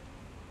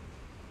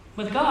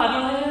 With God,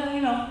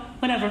 well,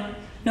 whenever.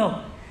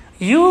 No.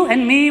 You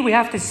and me, we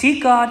have to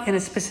seek God in a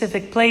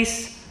specific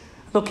place,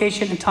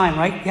 location, and time,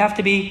 right? You have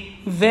to be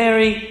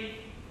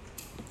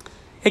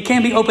it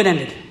can be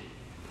open-ended.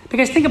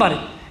 Because think about it.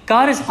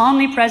 God is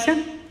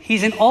omnipresent.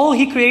 He's in all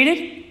he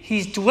created.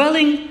 He's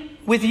dwelling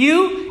with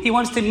you. He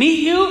wants to meet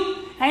you.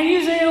 And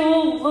you say,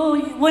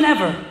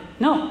 whenever.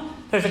 No.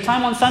 There's a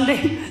time on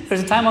Sunday.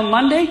 There's a time on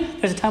Monday.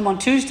 There's a time on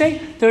Tuesday.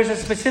 There's a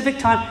specific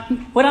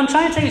time. What I'm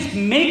trying to tell you is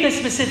make a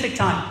specific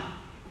time.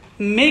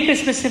 Make a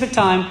specific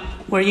time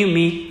where you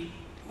meet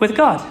with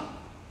God.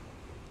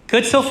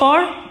 Good so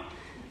far?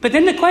 But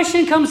then the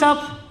question comes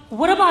up,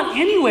 what about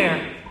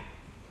anywhere?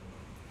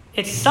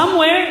 It's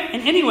somewhere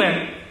and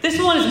anywhere. This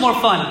one is more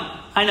fun.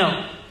 I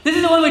know. This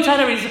is the one we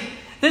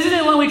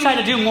try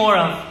to do more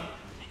of.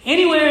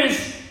 Anywhere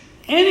is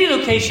any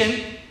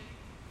location,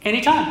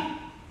 anytime.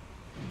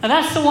 And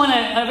that's the one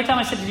every time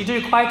I said, did you do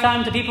your quiet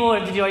time to people or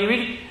are you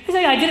reading? They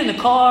say, I did it in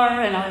the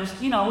car and I was,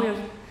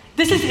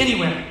 this is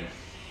anywhere.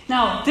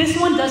 Now, this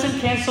one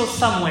doesn't cancel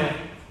somewhere.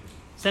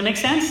 Does that make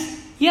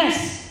sense?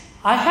 Yes.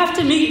 I have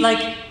to meet,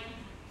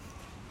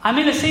 I'm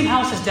in the same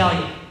house as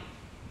Dahlia.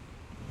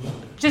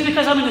 Just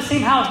because I'm in the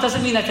same house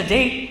doesn't mean that's a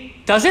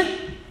date. Does it?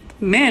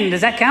 Men,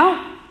 does that count?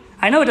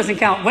 I know it doesn't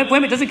count.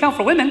 Women, it doesn't count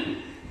for women.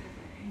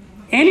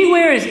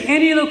 Anywhere is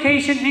any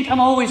location. I'm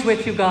always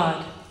with you,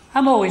 God.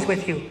 I'm always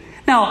with you.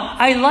 Now,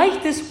 I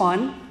like this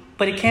one,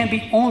 but it can't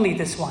be only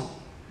this one.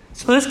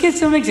 So let's get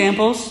some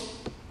examples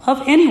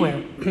of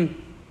anywhere.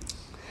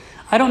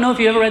 I don't know if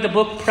you ever read the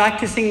book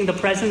Practicing the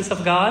Presence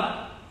of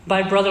God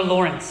by Brother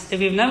Lawrence. If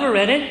you've never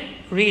read it,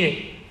 read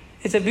it.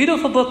 It's a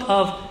beautiful book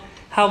of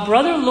how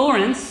Brother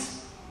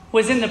Lawrence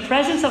was in the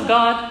presence of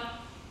God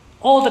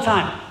all the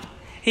time.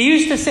 He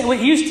used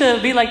to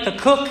be like the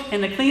cook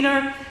and the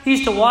cleaner. He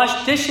used to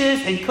wash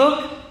dishes and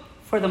cook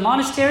for the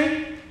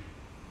monastery.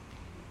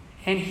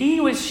 And he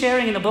was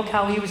sharing in the book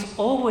how he was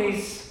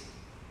always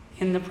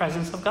in the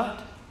presence of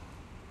God.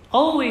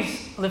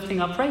 Always lifting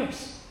up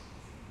prayers.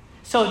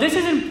 So this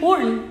is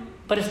important,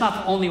 but it's not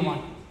the only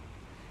one.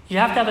 You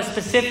have to have a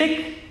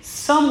specific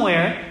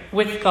somewhere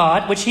with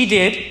God, which he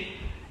did,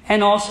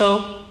 and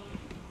also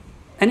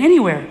an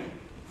anywhere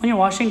when you're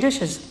washing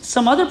dishes.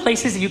 Some other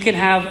places you can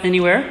have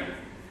anywhere.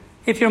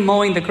 If you're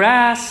mowing the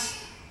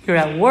grass, you're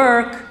at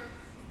work,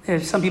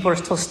 Some people are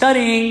still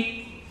studying.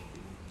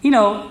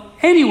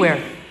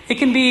 Anywhere. It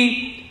can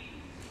be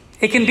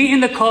in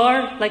the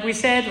car, like we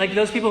said, like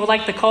those people who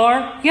like the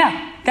car.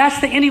 Yeah, that's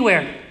the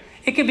anywhere.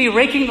 It could be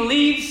raking the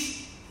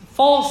leaves.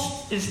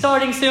 Fall is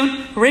starting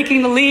soon.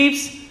 Raking the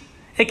leaves.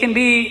 It can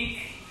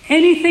be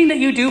anything that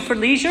you do for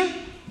leisure.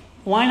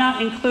 Why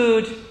not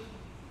include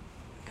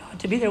God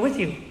to be there with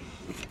you?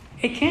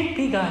 It can't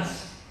be,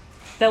 guys,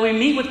 that we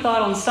meet with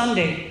God on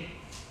Sunday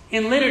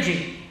in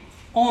liturgy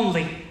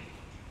only.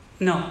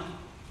 No,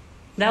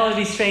 that would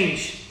be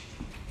strange.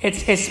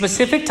 It's a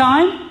specific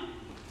time.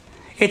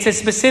 It's a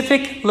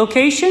specific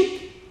location.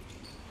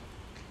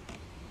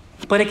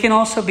 But it can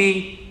also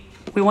be,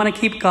 we want to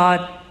keep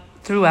God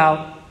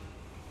throughout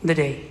the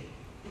day.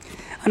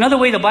 Another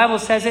way the Bible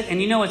says it,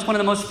 and it's one of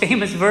the most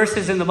famous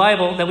verses in the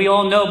Bible that we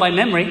all know by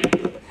memory.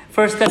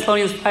 1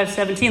 Thessalonians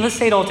 5:17. Let's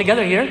say it all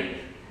together here.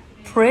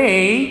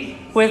 Pray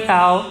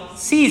without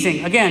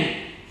ceasing. Again,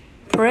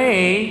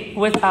 pray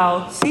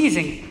without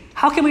ceasing.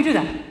 How can we do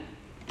that?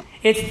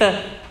 It's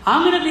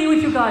I'm going to be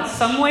with you, God,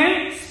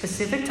 somewhere,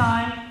 specific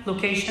time,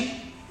 location,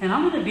 and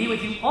I'm going to be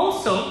with you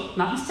also,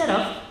 not instead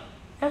of,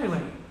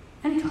 everywhere,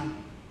 anytime.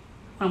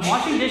 When I'm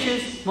washing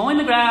dishes, mowing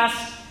the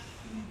grass,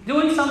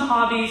 doing some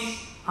hobbies,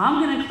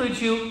 I'm going to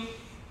include you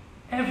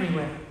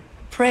everywhere.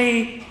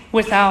 Pray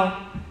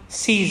without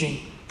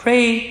ceasing.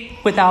 Pray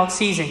without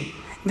ceasing.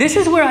 This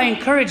is where I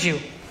encourage you.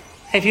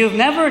 If you've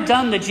never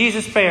done the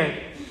Jesus prayer,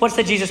 what's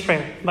the Jesus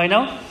prayer? Anybody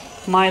know?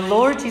 My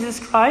Lord Jesus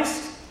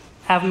Christ,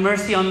 have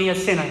mercy on me, a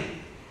sinner.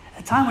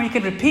 A time where you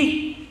can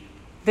repeat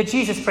the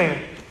Jesus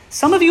prayer.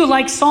 Some of you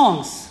like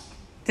songs.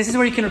 This is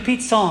where you can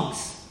repeat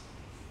songs.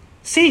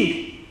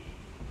 Sing.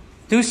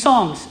 Do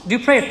songs. Do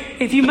prayer.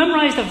 If you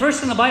memorize the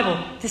verse in the Bible,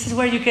 this is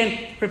where you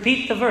can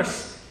repeat the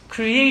verse.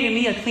 Create in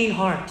me a clean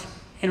heart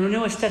and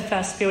renew a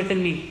steadfast spirit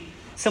within me.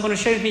 Someone who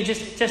shared with me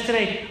just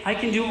today, I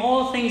can do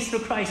all things through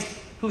Christ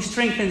who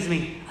strengthens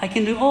me. I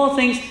can do all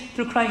things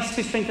through Christ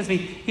who strengthens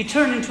me. You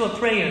turn into a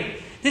prayer.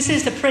 This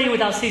is the pray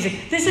without ceasing.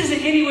 This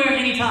isn't anywhere,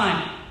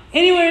 anytime.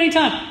 Anywhere,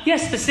 anytime.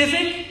 Yes,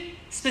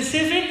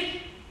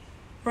 specific,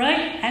 right?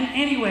 And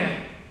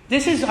anywhere.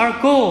 This is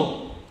our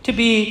goal, to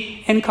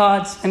be in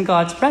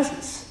God's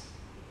presence.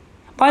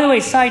 By the way,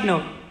 side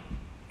note,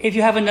 if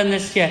you haven't done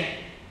this yet,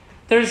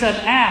 there's an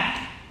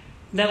app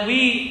that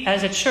we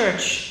as a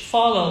church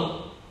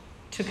follow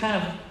to kind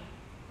of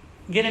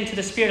get into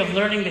the spirit of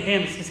learning the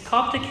hymns. It's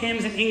Coptic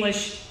Hymns in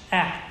English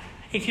app.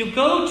 If you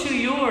go to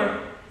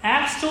your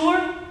app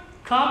store,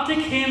 Coptic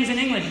Hymns in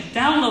English,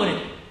 download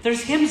it.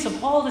 There's hymns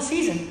of all the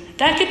season.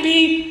 That could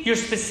be your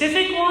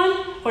specific one,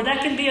 or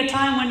that could be a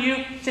time when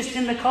you're just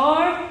in the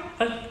car,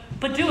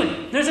 but do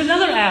it. There's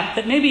another app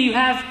that maybe you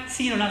have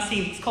seen or not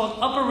seen. It's called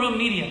Upper Room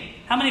Media.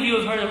 How many of you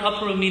have heard of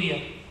Upper Room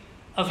Media?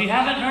 If you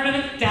haven't heard of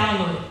it,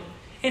 download it.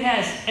 It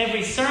has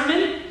every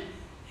sermon,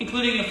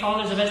 including the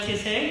fathers of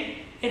STSA.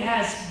 It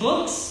has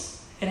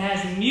books. It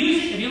has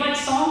music. If you like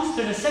songs,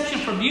 there's a section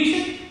for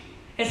music.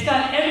 It's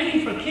got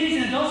everything for kids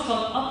and adults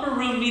called Upper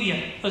Room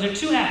Media. Those are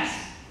two apps.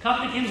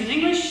 Coptic Hymns in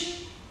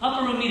English,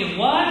 Upper Room Media.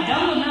 Why?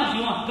 Download them now if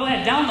you want. Go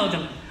ahead, download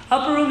them.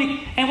 Upper Room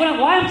Media. And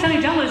why I'm telling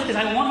you to download is because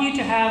I want you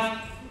to have,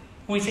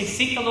 when we say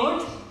seek the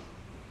Lord,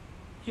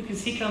 you can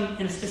seek Him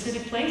in a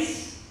specific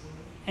place.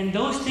 And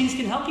those things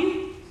can help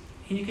you.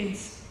 And you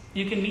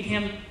can meet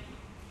Him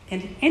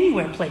in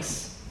anywhere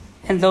place.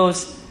 And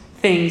those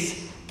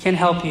things can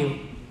help you.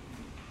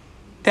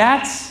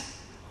 That's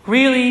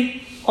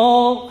really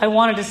all I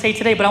wanted to say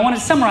today, but I want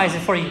to summarize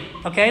it for you.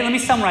 Okay? Let me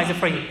summarize it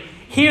for you.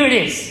 Here it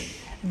is.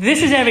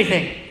 This is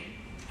everything.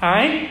 All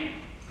right?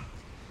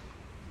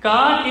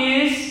 God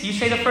is, you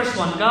say the first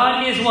one.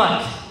 God is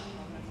what?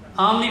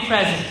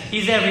 Omnipresent.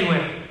 He's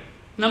everywhere.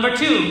 Number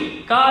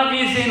 2, God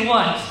is in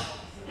what?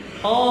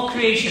 All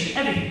creation.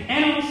 Everything.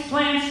 Animals,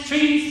 plants,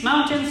 trees,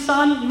 mountains,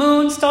 sun,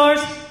 moon,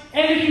 stars.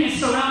 Everything is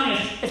surrounding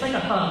us. It's like a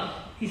hug.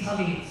 He's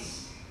hugging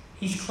us.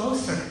 He's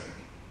closer.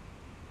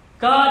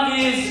 God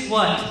is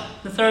what?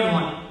 The third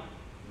one.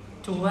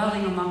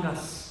 Dwelling among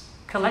us.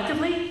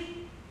 Collectively.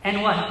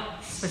 And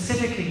what?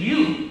 Specifically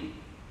you.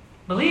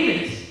 Believe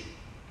it.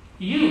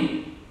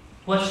 You.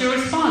 What's your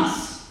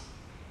response?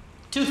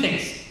 2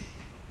 things.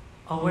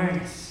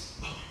 Awareness.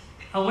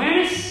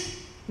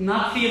 Awareness,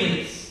 not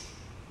feelings.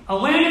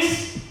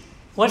 Awareness.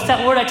 What's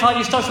that word I taught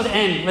you starts with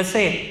N? Let's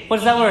say it.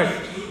 What's that word?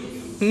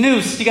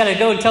 Nous. You got to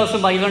go and tell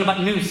somebody you learn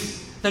about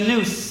nous. The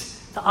nous.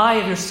 The eye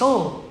of your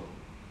soul.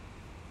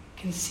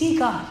 Can see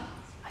God.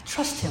 I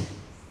trust Him.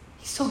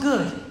 He's so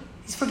good.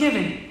 He's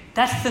forgiving.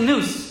 That's the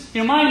nous.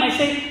 Your mind might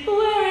say,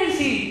 where is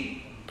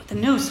He? But the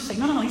nous is like,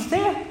 no, He's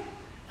there.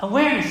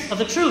 Awareness of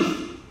the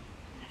truth.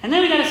 And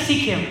then we got to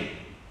seek Him.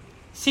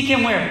 Seek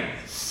Him where?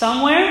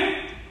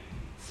 Somewhere.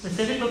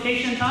 Specific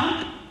location and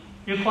time.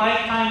 Your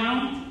quiet time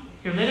room.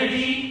 Your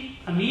liturgy.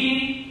 A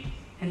meeting.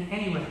 And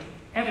anywhere.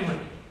 Everywhere.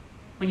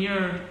 When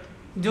you're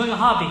doing a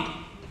hobby.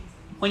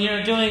 When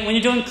you're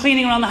doing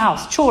cleaning around the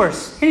house.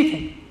 Chores.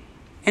 Anything.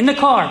 In the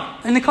car.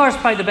 In the car is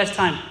probably the best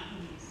time.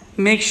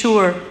 Make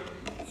sure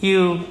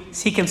you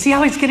seek Him. See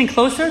how He's getting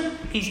closer?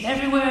 He's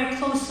everywhere.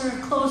 Closer.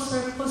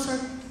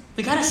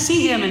 We got to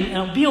see him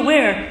and be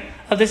aware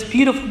of this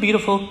beautiful,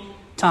 beautiful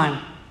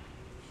time.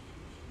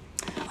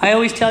 I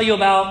always tell you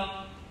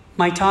about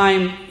my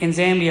time in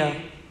Zambia.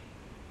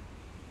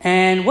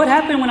 And what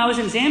happened when I was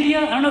in Zambia,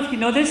 I don't know if you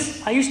know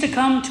this, I used to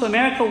come to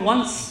America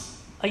once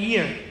a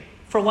year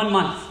for 1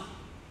 month.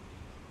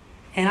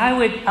 And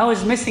I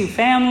was missing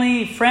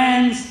family,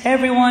 friends,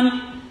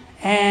 everyone.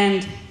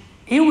 And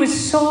it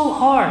was so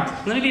hard.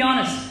 Let me be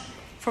honest.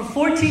 For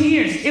 14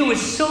 years, it was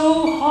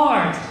so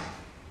hard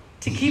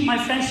to keep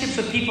my friendships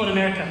with people in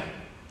America.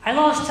 I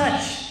lost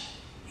touch.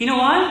 You know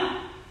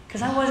why?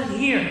 Because I wasn't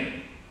here.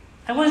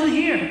 I wasn't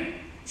here.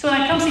 So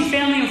when I come see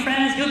family and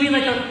friends,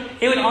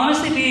 it would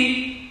honestly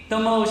be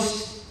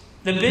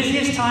the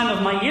busiest time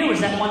of my year was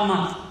that 1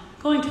 month.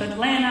 Going to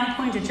Atlanta,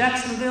 going to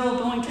Jacksonville,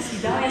 going to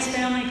see Dahlia's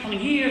family, coming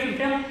here from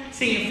family,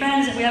 seeing your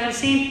friends that we haven't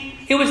seen.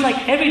 It was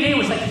like every day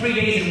was like 3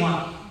 days in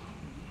one.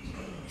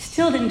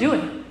 Still didn't do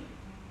it.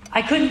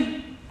 I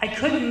couldn't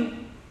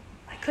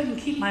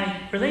keep my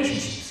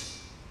relationships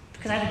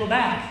because I had to go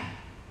back.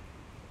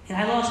 And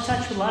I lost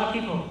touch with a lot of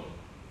people.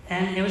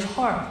 And it was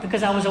hard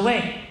because I was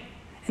away.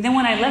 And then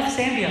when I left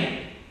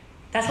Zambia,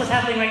 that's what's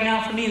happening right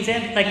now for me in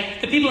Zambia.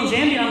 Like the people in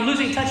Zambia, I'm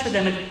losing touch with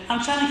them. And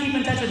I'm trying to keep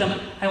in touch with them.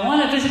 I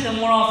want to visit them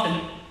more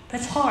often.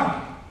 That's hard.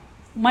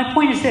 My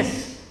point is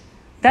this.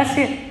 That's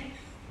it.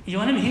 You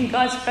want to be in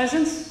God's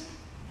presence?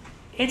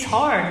 It's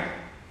hard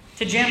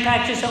to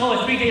jam-pack just, a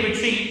 3-day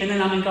retreat and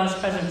then I'm in God's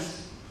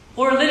presence.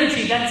 Or a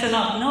liturgy, that's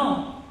enough.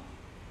 No.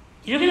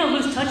 You're going to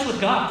lose touch with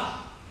God.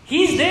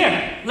 He's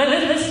there.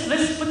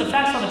 Let's put the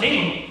facts on the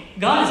table.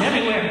 God is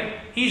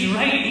everywhere. He's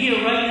right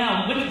here, right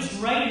now, with us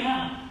right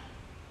now.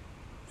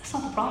 That's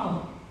not the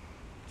problem.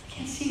 I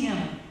can't see him.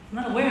 I'm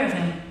not aware of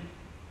him.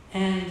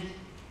 And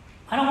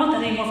I don't want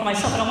that anymore for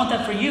myself. I don't want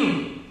that for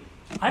you.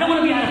 I don't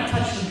want to be out of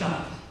touch with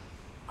God.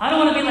 I don't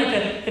want to be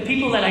like the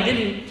people that I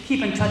didn't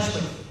keep in touch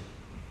with.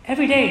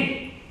 Every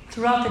day,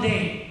 throughout the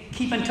day,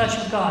 keep in touch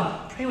with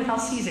God. Pray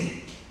without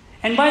ceasing.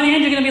 And by the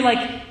end, you're going to be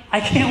like, I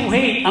can't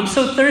wait. I'm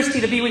so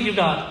thirsty to be with you,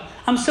 God.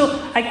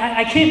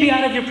 I can't be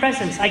out of your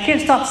presence. I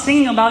can't stop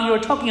singing about you or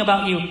talking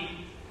about you.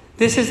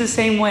 This is the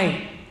same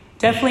way.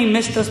 Definitely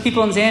missed those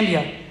people in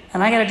Zambia.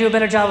 And I got to do a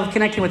better job of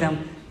connecting with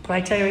them. But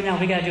I tell you right now,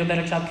 we got to do a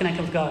better job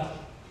connecting with God.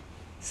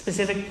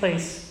 Specific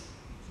place.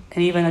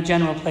 And even a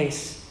general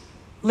place.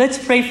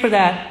 Let's pray for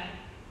that.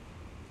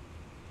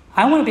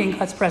 I want to be in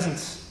God's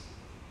presence.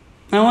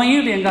 I want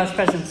you to be in God's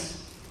presence.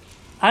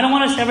 I don't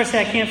want us to ever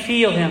say, I can't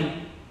feel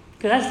him.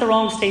 Because that's the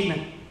wrong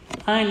statement.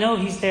 I know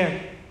he's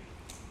there.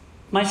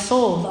 My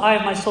soul, the eye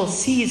of my soul,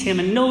 sees him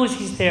and knows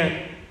he's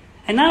there.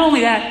 And not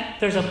only that,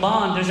 there's a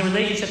bond, there's a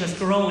relationship that's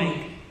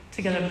growing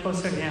together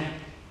closer to him.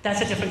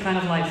 That's a different kind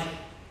of life.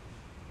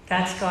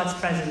 That's God's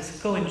presence.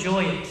 Go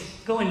enjoy it.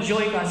 Go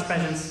enjoy God's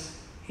presence.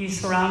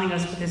 He's surrounding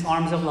us with his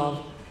arms of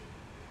love.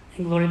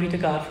 And glory be to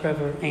God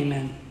forever.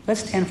 Amen.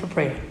 Let's stand for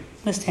prayer.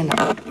 Let's stand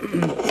up. In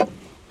the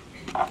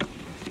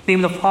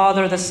name of the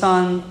Father, the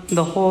Son,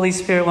 the Holy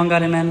Spirit, one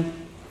God, amen.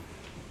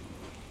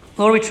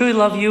 Lord, we truly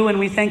love you and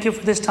we thank you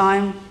for this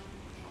time.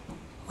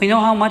 We know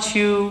how much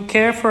you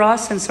care for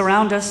us and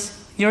surround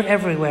us. You're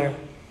everywhere.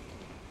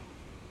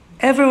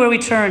 Everywhere we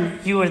turn,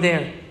 you are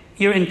there.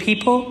 You're in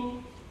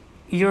people.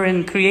 You're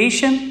in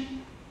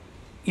creation.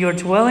 You're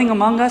dwelling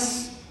among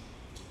us.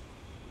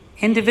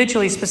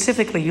 Individually,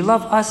 specifically. You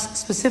love us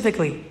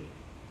specifically.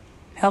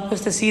 Help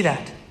us to see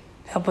that.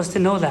 Help us to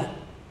know that.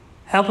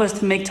 Help us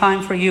to make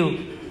time for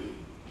you.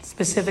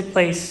 Specific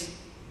place.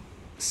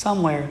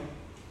 Somewhere.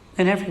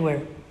 And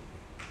everywhere.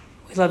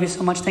 We love you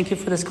so much. Thank you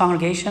for this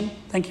congregation.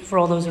 Thank you for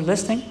all those who are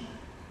listening.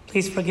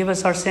 Please forgive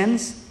us our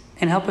sins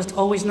and help us to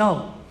always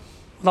know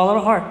with all our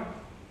heart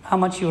how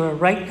much you are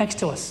right next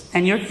to us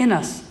and you're in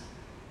us.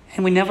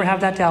 And we never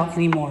have that doubt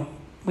anymore.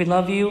 We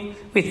love you.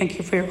 We thank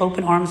you for your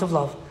open arms of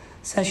love.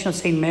 Session of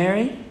St.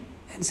 Mary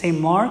and St.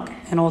 Mark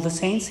and all the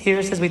saints. Here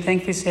it says we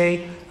thankfully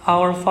say,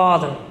 Our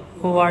Father,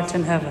 who art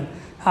in heaven,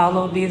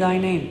 hallowed be thy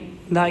name.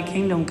 Thy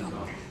kingdom come.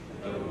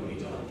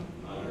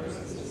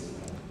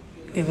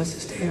 Give us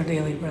this day our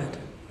daily bread,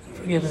 and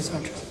forgive us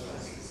our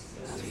trespasses,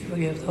 as we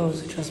forgive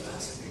those who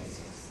trespass.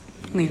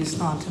 Lead us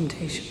not into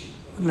temptation,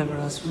 but deliver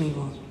us from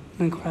evil.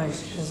 In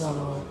Christ Jesus our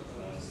Lord.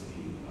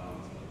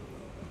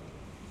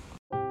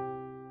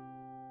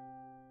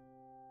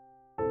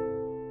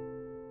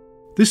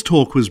 This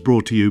talk was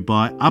brought to you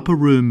by Upper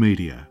Room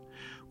Media.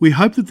 We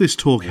hope that this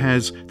talk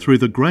has, through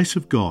the grace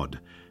of God,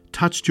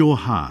 touched your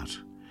heart,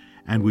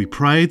 and we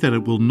pray that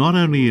it will not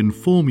only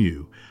inform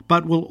you,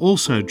 but will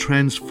also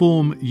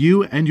transform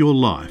you and your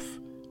life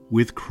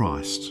with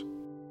Christ.